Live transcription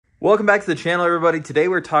Welcome back to the channel, everybody. Today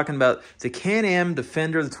we're talking about the Can-Am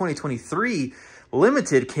Defender, the 2023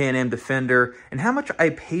 limited Can-Am Defender, and how much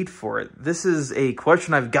I paid for it. This is a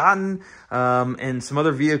question I've gotten and some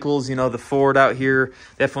other vehicles, you know, the Ford out here,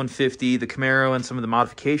 the F-150, the Camaro, and some of the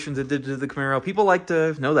modifications it did to the Camaro. People like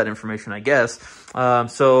to know that information, I guess.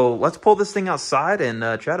 So let's pull this thing outside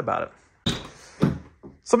and chat about it.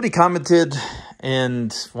 Somebody commented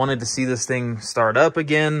and wanted to see this thing start up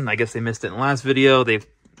again. I guess they missed it in the last video. They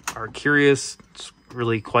are curious. It's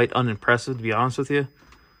really quite unimpressive, to be honest with you.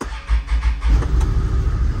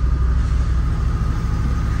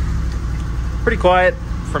 Pretty quiet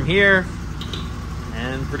from here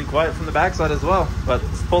and pretty quiet from the backside as well. But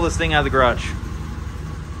let's pull this thing out of the garage.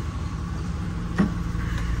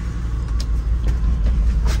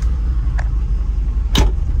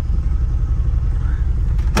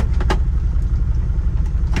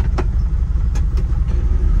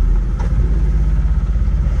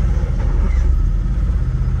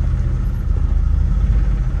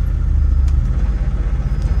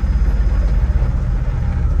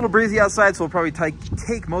 A little breezy outside, so we'll probably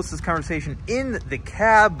take most of this conversation in the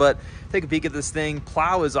cab, but take a peek at this thing.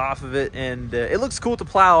 Plow is off of it, and it looks cool to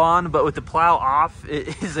plow on, but with the plow off,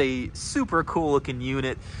 it is a super cool looking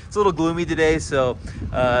unit. It's a little gloomy today, so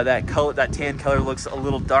that tan color looks a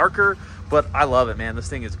little darker, but I love it, man. This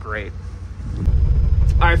thing is great.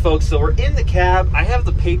 All right, folks, so we're in the cab. I have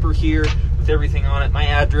the paper here with everything on it. My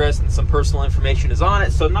address and some personal information is on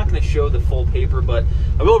it, so I'm not going to show the full paper, but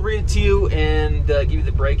I will read it to you and give you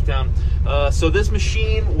the breakdown. So this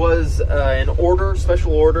machine was an order,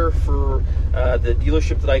 special order for the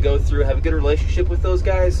dealership that I go through. I have a good relationship with those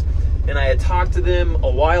guys, and I had talked to them a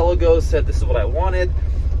while ago, said this is what I wanted,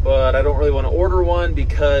 but I don't really want to order one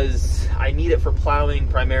because I need it for plowing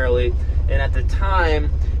primarily. And at the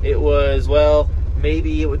time, it was, well,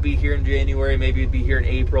 maybe it would be here in January, maybe it'd be here in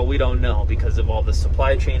April. We don't know because of all the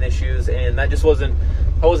supply chain issues, and that just I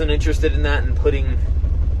wasn't interested in that and putting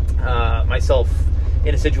myself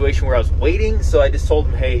in a situation where I was waiting. So I just told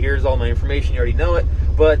them, hey, here's all my information. You already know it,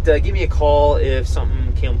 but give me a call if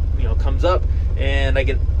something comes up and I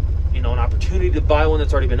get an opportunity to buy one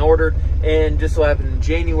that's already been ordered. And just so happened in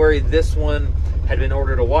January, this one had been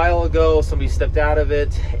ordered a while ago. Somebody stepped out of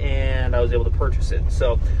it and I was able to purchase it.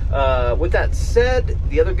 So with that said,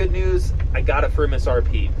 the other good news, I got it for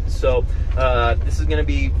MSRP. So this is going to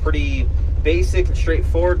be pretty basic and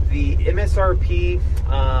straightforward. The MSRP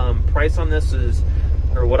price on this is,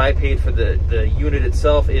 or what I paid for the unit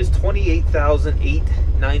itself, is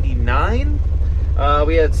 $28,899.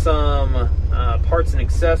 We had some parts and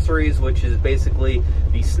accessories, which is basically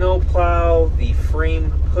the snow plow, the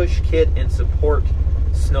frame push kit, and support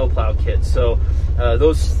snow plow kit. So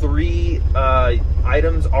those three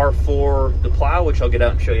items are for the plow, which I'll get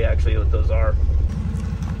out and show you actually what those are.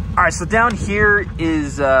 All right, so down here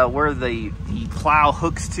is where the plow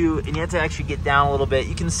hooks to, and you have to actually get down a little bit.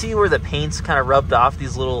 You can see where the paint's kind of rubbed off,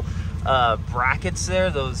 these little brackets there.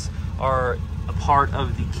 Those are a part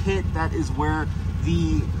of the kit. That is where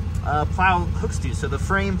the plow hooks to. So the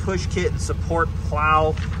frame push kit and support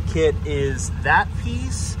plow kit is that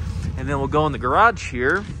piece. And then we'll go in the garage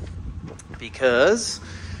here because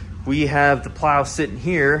we have the plow sitting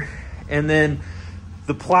here. And then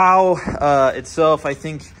the plow itself, I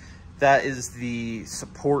think that is the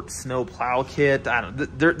support snow plow kit. I don't know,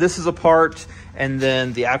 this is a part, and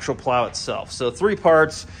then the actual plow itself. So three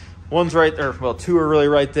parts. One's right there, well, two are really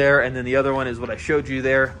right there, and then the other one is what I showed you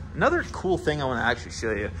there. Another cool thing I want to actually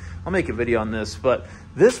show you, I'll make a video on this, but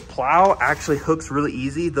this plow actually hooks really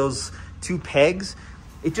easy. Those two pegs,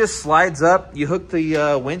 it just slides up. You hook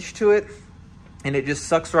the winch to it, and it just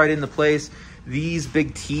sucks right into place. These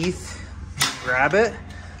big teeth grab it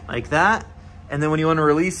like that, and then when you want to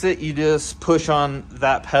release it, you just push on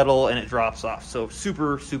that pedal and it drops off. So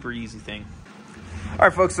super, super easy thing. All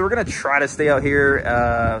right, folks, so we're going to try to stay out here.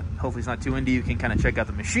 Hopefully it's not too windy. You can kind of check out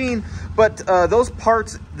the machine. But those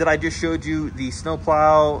parts that I just showed you, the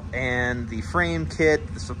snowplow and the frame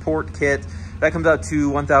kit, the support kit, that comes out to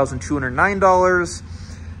 $1,209.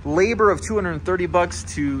 Labor of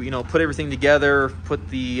 $230 to, put everything together, put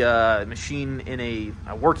the machine in a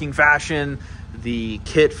working fashion. The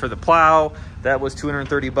kit for the plow, that was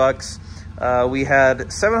 $230. We had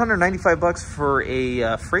 $795 for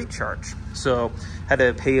a freight charge. So had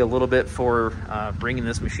to pay a little bit for bringing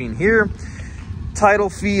this machine here. Title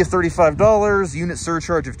fee of $35, unit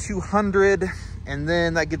surcharge of $200, and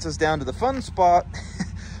then that gets us down to the fun spot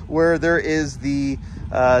where there is the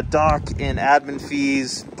dock and admin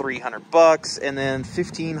fees, $300, and then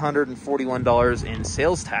 $1,541 in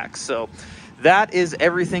sales tax. So that is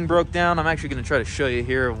everything broke down. I'm actually going to try to show you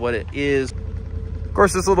here what it is. Of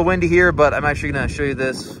course, it's a little windy here, but I'm actually going to show you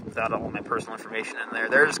this without all my personal information in there.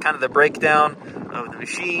 There's kind of the breakdown of the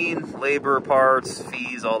machine, labor, parts,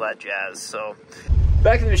 fees, all that jazz. So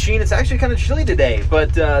back in the machine, it's actually kind of chilly today,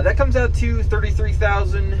 but that comes out to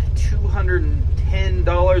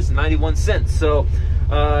 $33,210.91. So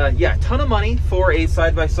yeah, ton of money for a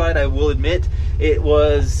side-by-side. I will admit it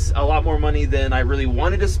was a lot more money than I really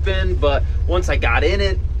wanted to spend, but once I got in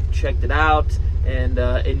it, checked it out, and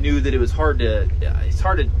knew that it was it's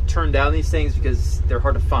hard to turn down these things because they're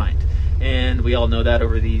hard to find, and we all know that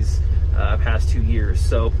over these past 2 years.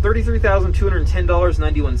 So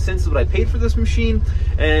 $33,210.91 is what I paid for this machine,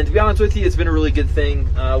 and to be honest with you, it's been a really good thing.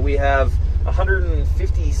 We have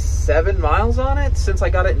 157 miles on it since I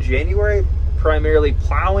got it in January, primarily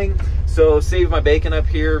plowing, so saved my bacon up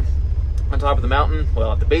here on top of the mountain,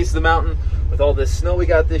 well, at the base of the mountain, with all this snow we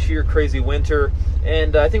got this year, crazy winter.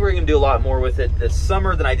 And I think we're going to do a lot more with it this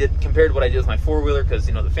summer than I did compared to what I did with my four-wheeler, because,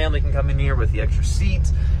 you know, the family can come in here with the extra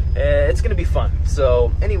seats. It's going to be fun.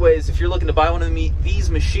 So anyways, if you're looking to buy one of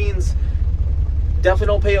these machines, definitely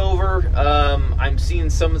don't pay over. I'm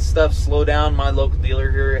seeing some of the stuff slow down. My local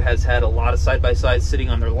dealer here has had a lot of side-by-sides sitting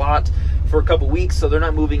on their lot for a couple weeks, so they're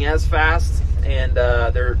not moving as fast, and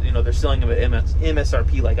they're selling them at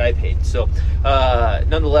MSRP like I paid. So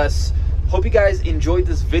nonetheless, hope you guys enjoyed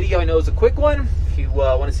this video. I know it's a quick one. If you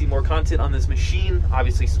want to see more content on this machine,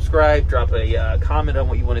 obviously subscribe, drop a comment on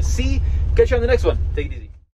what you want to see. Catch you on the next one. Take it easy.